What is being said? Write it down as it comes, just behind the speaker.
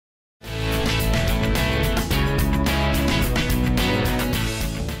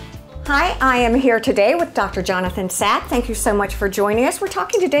Hi, I am here today with Dr. Jonathan Sack. Thank you so much for joining us. We're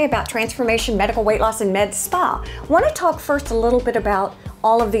talking today about transformation, medical weight loss, and med spa. I want to talk first a little bit about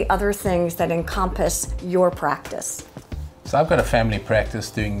all of the other things that encompass your practice. So I've got a family practice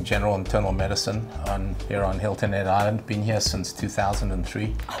doing general internal medicine here on Hilton Island. Been here since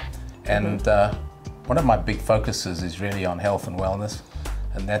 2003. And one of my big focuses is really on health and wellness.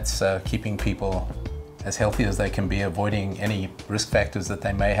 And that's keeping people as healthy as they can be, avoiding any risk factors that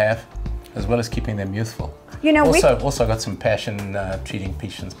they may have, as well as keeping them youthful. You know, also got some passion treating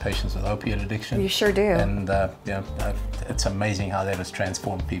patients with opiate addiction. You sure do. And it's amazing how that has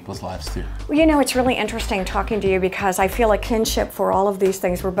transformed people's lives too. Well, you know, it's really interesting talking to you because I feel a kinship for all of these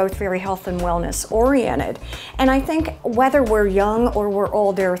things. We're both very health and wellness oriented. And I think whether we're young or we're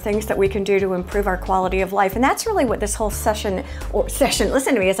old, there are things that we can do to improve our quality of life. And that's really what this whole session,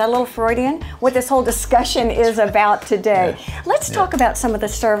 listen to me, is that a little Freudian? What this whole discussion is about today. Yeah. Let's talk about some of the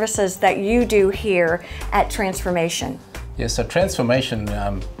services that you do here at Transformation. Yeah, so Transformation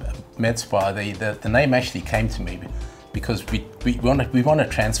Med Spa, the name actually came to me because we want to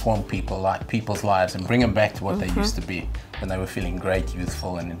transform people's lives and bring them back to what they used to be when they were feeling great,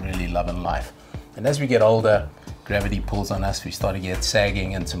 youthful, and really loving life. And as we get older, gravity pulls on us. We start to get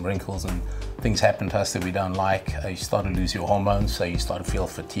sagging and some wrinkles, and things happen to us that we don't like. You start to lose your hormones, so you start to feel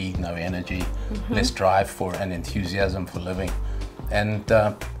fatigue, no energy, less drive and enthusiasm for living. And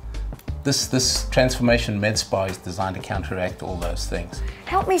this Transformation Med Spa is designed to counteract all those things.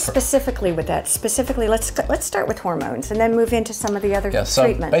 Help me specifically with that. Specifically, let's start with hormones and then move into some of the other treatments.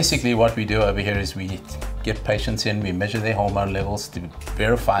 So basically what we do over here is we get patients in, we measure their hormone levels to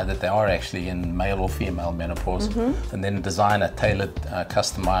verify that they are actually in male or female menopause, and then design a tailored,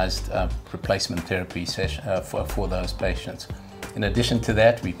 customized replacement therapy session for those patients. In addition to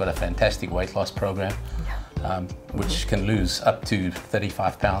that, we've got a fantastic weight loss program. Which can lose up to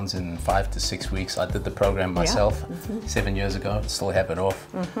 35 pounds in 5 to 6 weeks. I did the program myself 7 years ago, still have it off.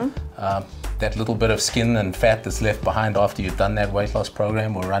 That little bit of skin and fat that's left behind after you've done that weight loss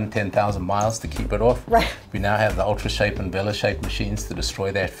program will run 10,000 miles to keep it off. Right. We now have the UltraShape and VeloShape machines to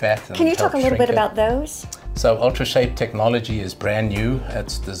destroy that fat. Can you talk a little bit about those? So UltraShape technology is brand new.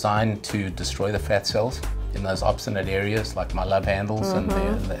 It's designed to destroy the fat cells in those obstinate areas like my love handles and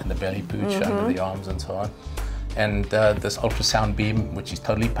the belly pooch under the arms and so on. And this ultrasound beam, which is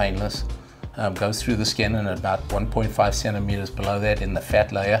totally painless, goes through the skin, and about 1.5 centimeters below that in the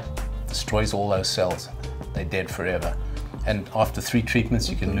fat layer, destroys all those cells. They're dead forever. And after 3 treatments,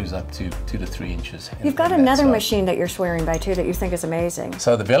 you can lose up to 2 to 3 inches. You've got another machine that you're swearing by too that you think is amazing.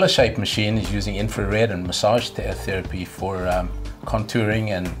 So the VeloShape machine is using infrared and massage therapy for contouring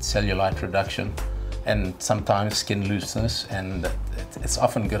and cellulite reduction, and sometimes skin looseness, and it's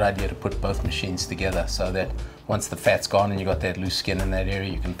often a good idea to put both machines together so that once the fat's gone and you've got that loose skin in that area,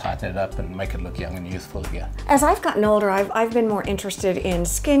 you can tighten it up and make it look young and youthful again. As I've gotten older, I've been more interested in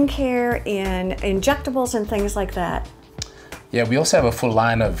skincare, in injectables and things like that. Yeah, we also have a full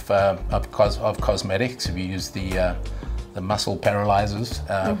line of cosmetics. We use the muscle paralyzers.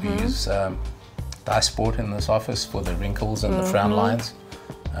 We use Dysport in this office for the wrinkles and the frown lines.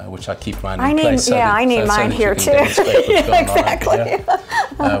 Which I keep mine in place. I need mine here too. Yeah, exactly.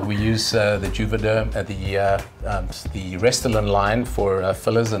 We use the Juvederm, the Restylane line for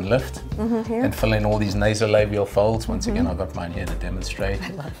fillers and lift, and fill in all these nasolabial folds. Once again, I've got mine here to demonstrate.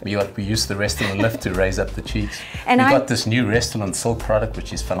 We use the Restylane lift to raise up the cheeks. And we've got this new Restylane Silk product,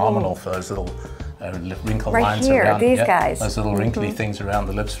 which is phenomenal for those little wrinkle lines around these guys. Those little wrinkly things around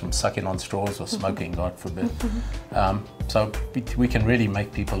the lips from sucking on straws or smoking, God forbid. So we can really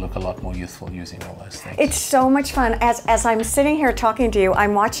make people look a lot more youthful using all those things. It's so much fun. As I'm sitting here talking to you,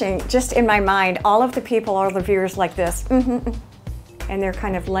 I'm watching, just in my mind, all of the people, all the viewers like this. And they're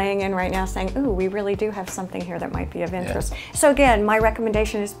kind of laying in right now saying, ooh, we really do have something here that might be of interest. So again, my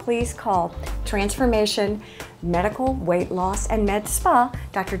recommendation is please call Transformation Medical, Weight Loss, and Med Spa,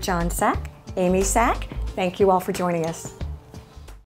 Dr. John Sack, Amy Sack. Thank you all for joining us.